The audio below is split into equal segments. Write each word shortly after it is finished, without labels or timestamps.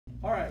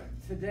All right,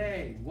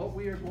 today what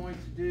we are going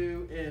to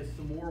do is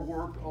some more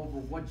work over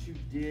what you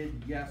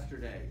did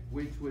yesterday,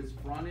 which was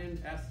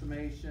front-end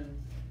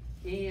estimation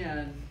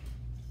and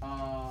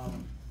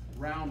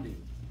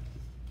rounding,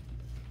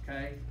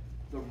 okay?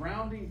 The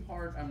rounding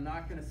part I'm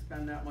not going to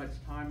spend that much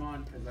time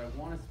on because I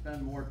want to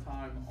spend more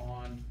time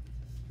on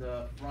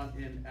the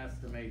front-end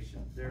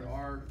estimation. There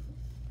are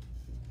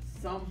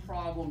some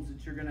problems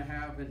that you're going to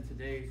have in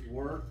today's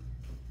work,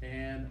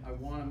 and I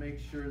want to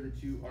make sure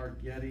that you are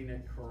getting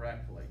it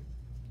correctly.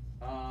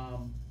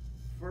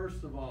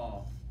 First of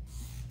all,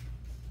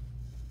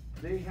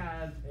 they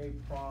had a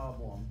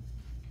problem.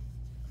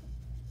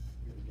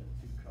 I'm going to get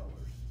two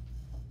colors.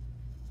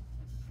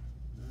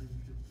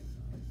 959.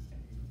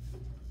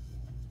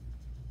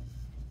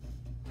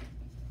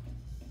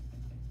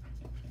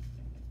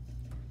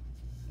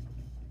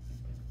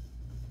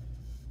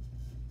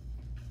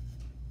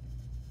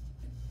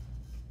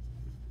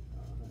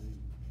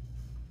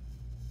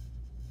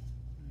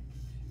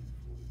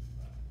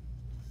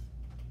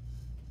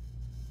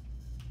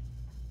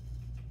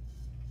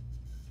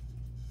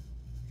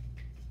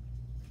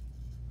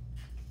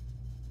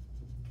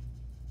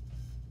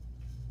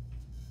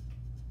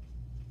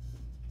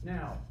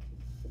 Now,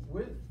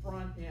 with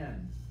front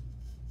end,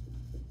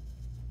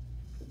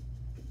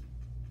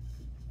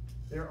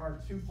 there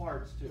are two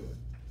parts to it.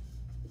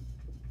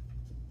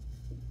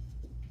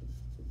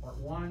 Part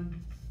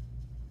one,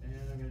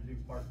 and I'm going to do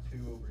part two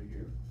over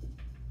here.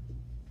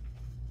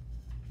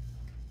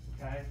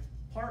 Okay?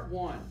 Part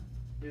one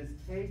is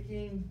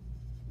taking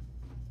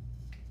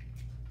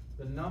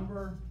the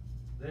number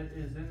that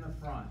is in the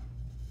front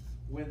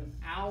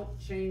without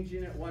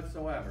changing it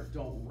whatsoever.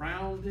 Don't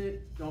round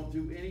it, don't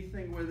do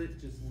anything with it,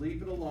 just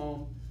leave it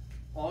alone.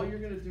 All you're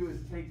going to do is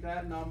take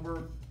that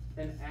number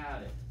and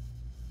add it.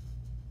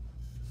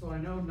 So I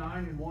know 9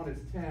 and 1 is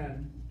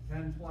 10,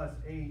 10 plus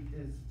 8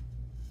 is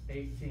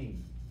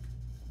 18.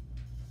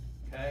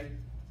 Okay?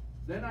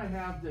 Then I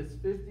have this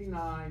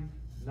 59,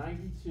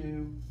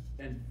 92,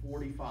 and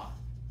 45.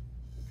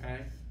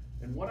 Okay?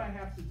 And what I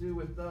have to do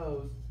with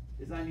those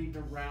is I need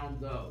to round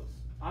those.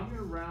 I'm going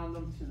to round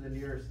them to the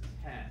nearest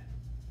 10.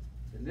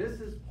 And this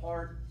is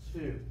part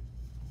 2.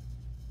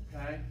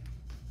 Okay?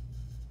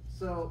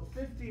 So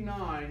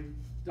 59,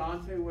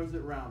 Dante, what does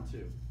it round to?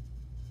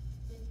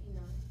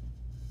 59.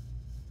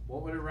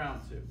 What would it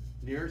round to?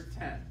 Nearest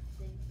 10.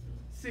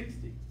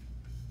 60.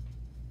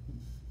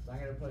 So I'm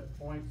going to put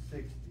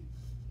 .60.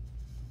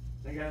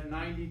 They got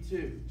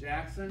 92.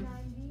 Jackson?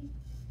 90.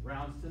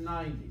 Rounds to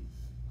 90.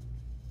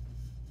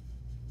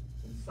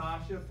 And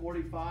Sasha,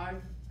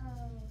 45?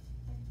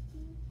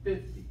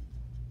 50.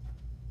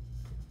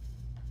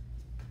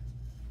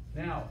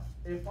 Now,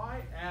 if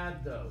I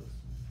add those,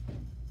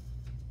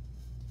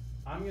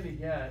 I'm going to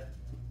get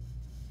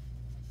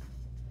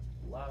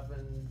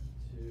 11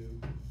 to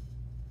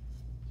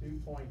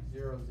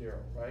 2.00,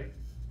 right?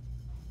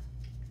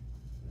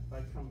 If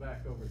I come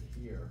back over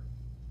here,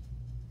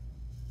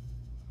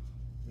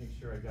 make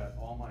sure I got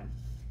all my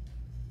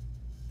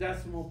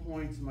decimal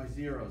points and my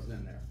zeros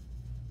in there.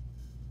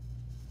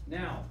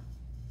 Now,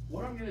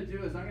 what I'm going to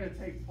do is I'm going to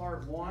take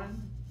part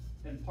 1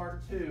 and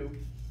part 2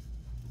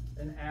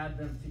 and add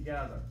them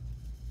together.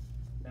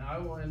 And I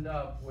will end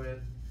up with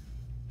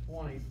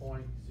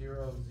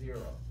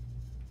 20.00.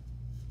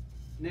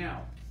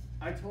 Now,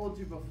 I told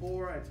you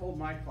before, I told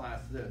my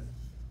class this.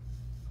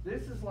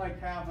 This is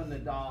like having the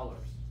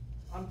dollars.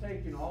 I'm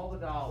taking all the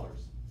dollars.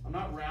 I'm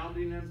not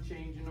rounding them,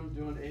 changing them,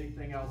 doing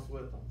anything else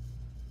with them.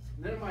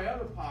 And then in my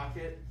other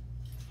pocket,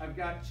 I've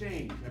got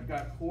change. I've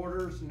got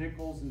quarters,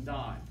 nickels, and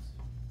dimes.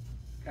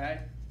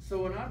 Okay?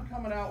 So when I'm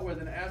coming out with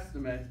an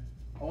estimate,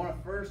 I want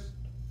to first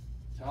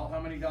tell how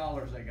many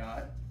dollars I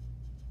got.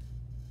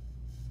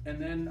 And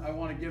then I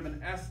want to give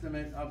an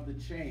estimate of the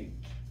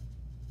change.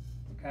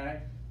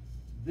 Okay?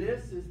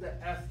 This is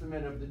the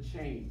estimate of the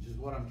change is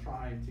what I'm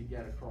trying to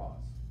get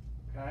across.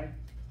 Okay?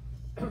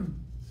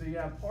 So you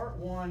have part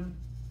 1,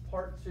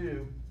 part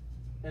 2,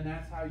 and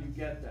that's how you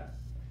get that.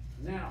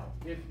 Now,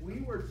 if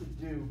we were to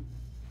do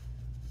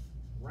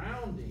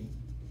rounding,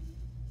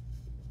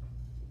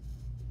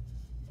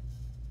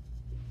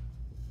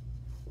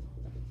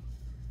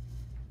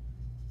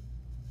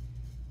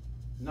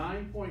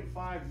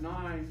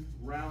 .59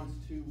 rounds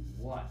to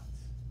what?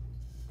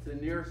 To the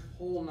nearest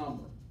whole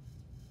number.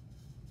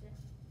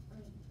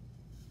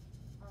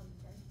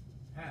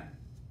 10.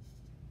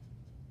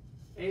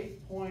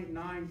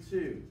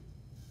 8.92.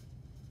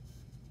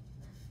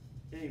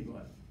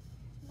 Anybody?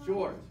 9.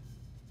 George?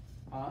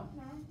 Huh?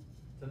 9.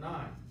 To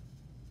 9.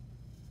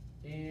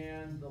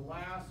 And the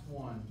last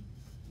one,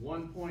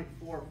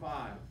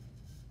 1.45.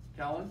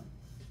 Kellen?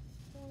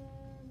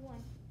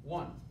 1.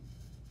 1.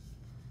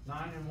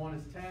 9 and 1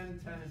 is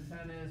 10, 10 and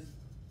 10 is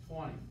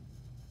 20.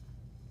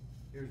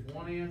 Here's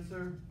one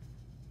answer.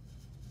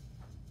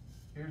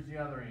 Here's the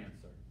other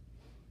answer.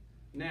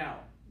 Now,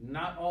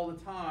 not all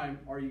the time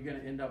are you going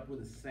to end up with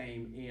the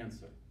same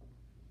answer.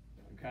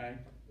 Okay?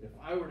 If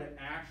I were to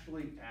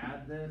actually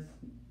add this,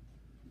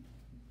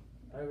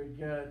 I would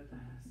get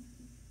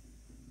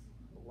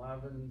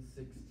 11,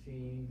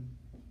 16,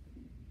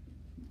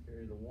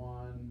 carry the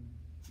 1,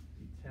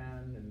 be 10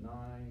 and 9,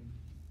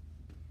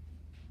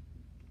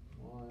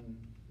 1,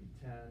 be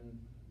 10,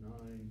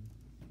 9.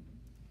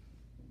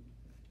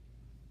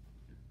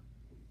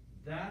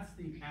 That's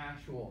the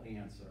actual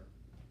answer.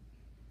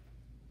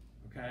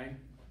 Okay,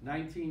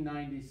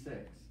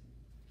 1996.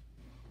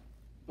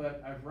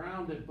 But I've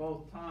rounded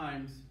both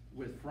times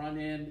with front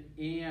end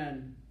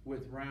and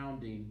with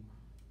rounding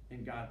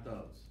and got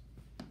those.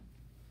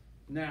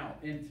 Now,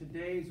 in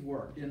today's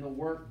work, in the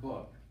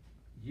workbook,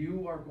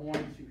 you are going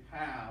to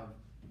have,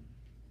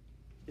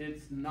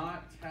 it's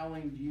not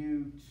telling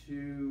you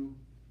to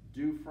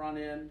do front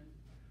end,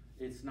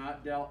 it's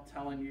not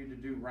telling you to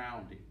do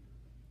rounding.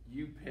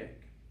 You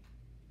pick,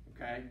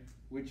 okay?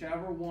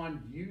 Whichever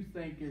one you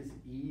think is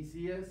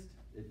easiest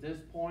at this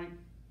point,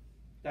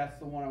 that's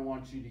the one I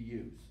want you to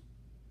use,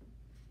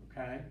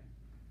 okay?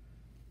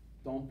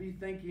 Don't be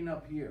thinking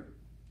up here,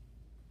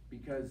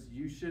 because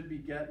you should be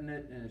getting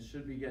it and it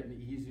should be getting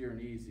easier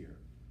and easier,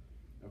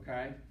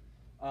 okay?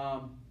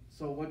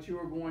 So what you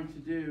are going to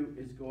do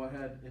is go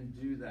ahead and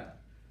do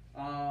that.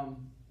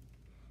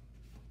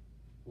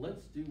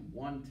 Let's do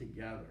one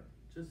together,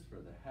 just for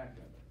the heck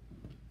of it.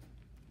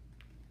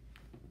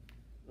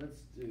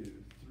 Let's do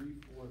 3,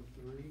 4,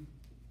 3,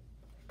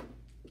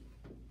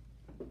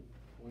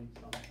 point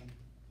something. 211.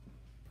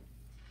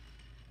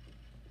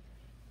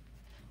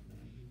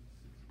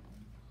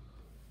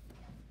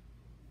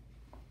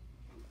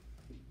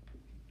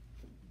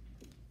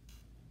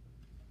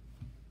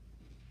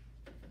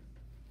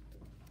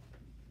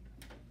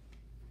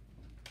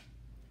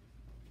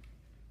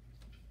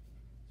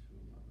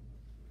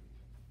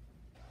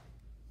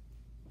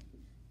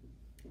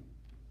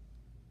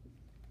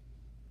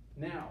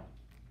 Now,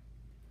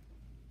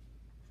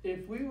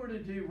 if we were to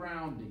do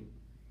rounding,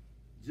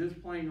 just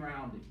plain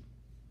rounding,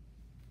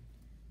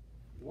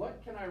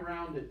 what can I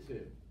round it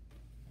to?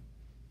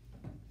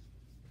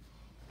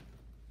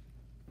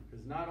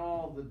 Because not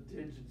all the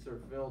digits are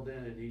filled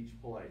in each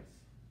place.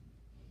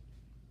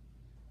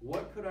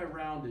 What could I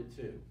round it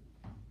to?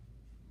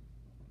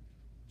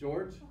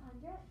 George?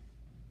 100.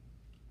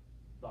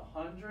 The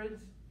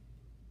hundreds?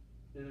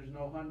 There's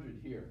no 100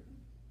 here.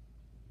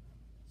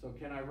 So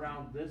can I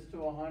round this to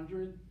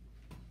 100?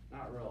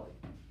 Not really.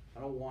 I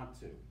don't want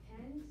to.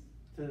 Tens?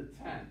 To the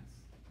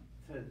tens.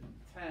 To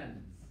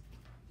tens,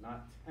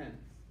 not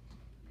tenths.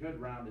 Good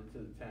round it to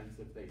the tens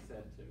if they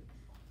said to.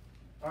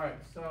 All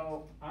right,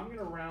 so I'm going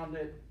to round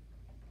it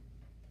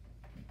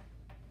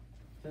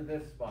to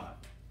this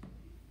spot.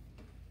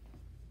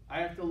 I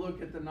have to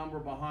look at the number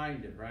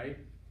behind it, right?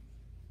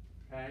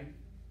 Okay.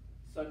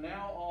 So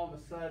now all of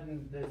a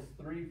sudden this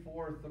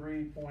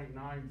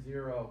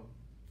 343.90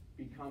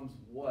 becomes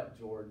what,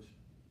 George?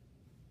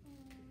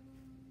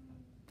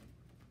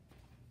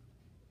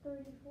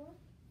 34?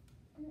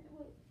 Wait,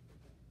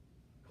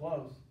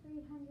 Close.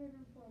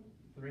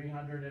 340.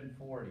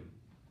 340.00.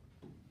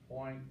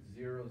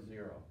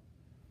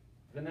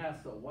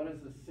 Vanessa, what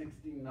does the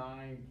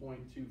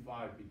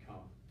 69.25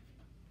 become?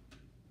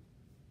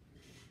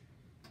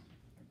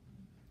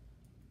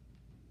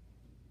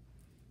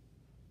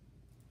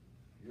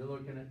 You're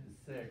looking at the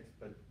 6,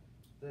 but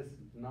this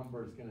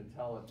number is going to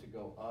tell it to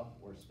go up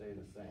or stay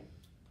the same.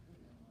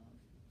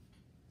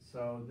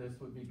 So this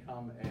would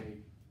become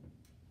a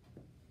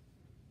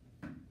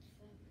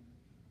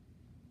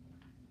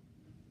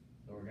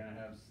So we're going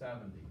to have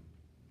 70,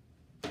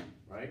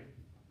 right?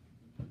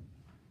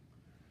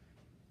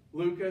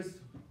 Lucas?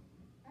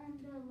 And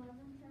 11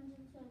 turns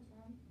into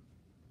 10.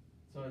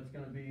 So it's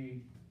going to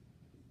be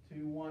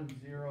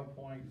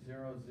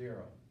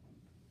 210.00,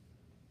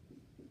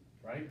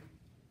 right?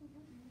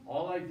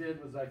 All I did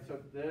was I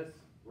took this,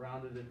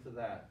 rounded it to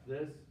that,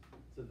 this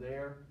to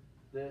there,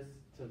 this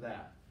to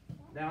that.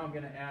 Now I'm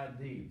going to add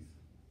these.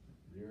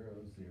 0,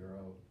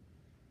 0,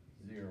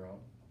 0.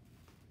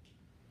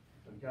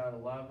 I've got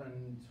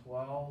 11,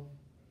 12,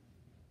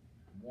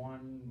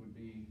 1 would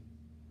be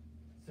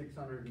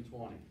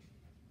 620.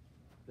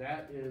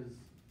 That is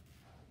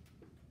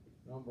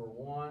number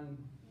 1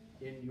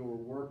 in your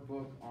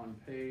workbook on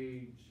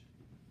page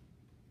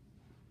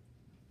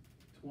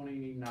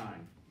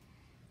 29.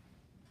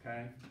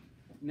 Okay?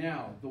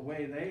 Now, the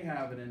way they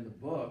have it in the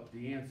book,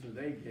 the answer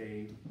they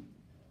gave,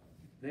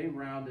 they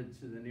rounded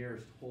to the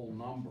nearest whole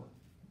number.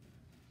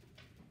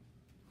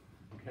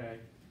 Okay?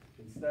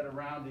 Instead of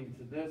rounding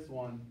to this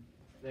one,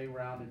 they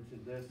rounded to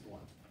this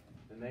one.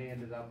 And they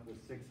ended up with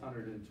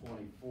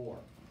 624.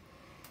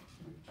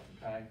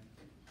 Okay?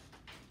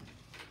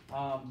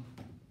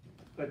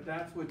 But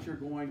that's what you're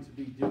going to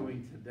be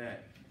doing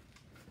today.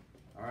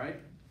 All right?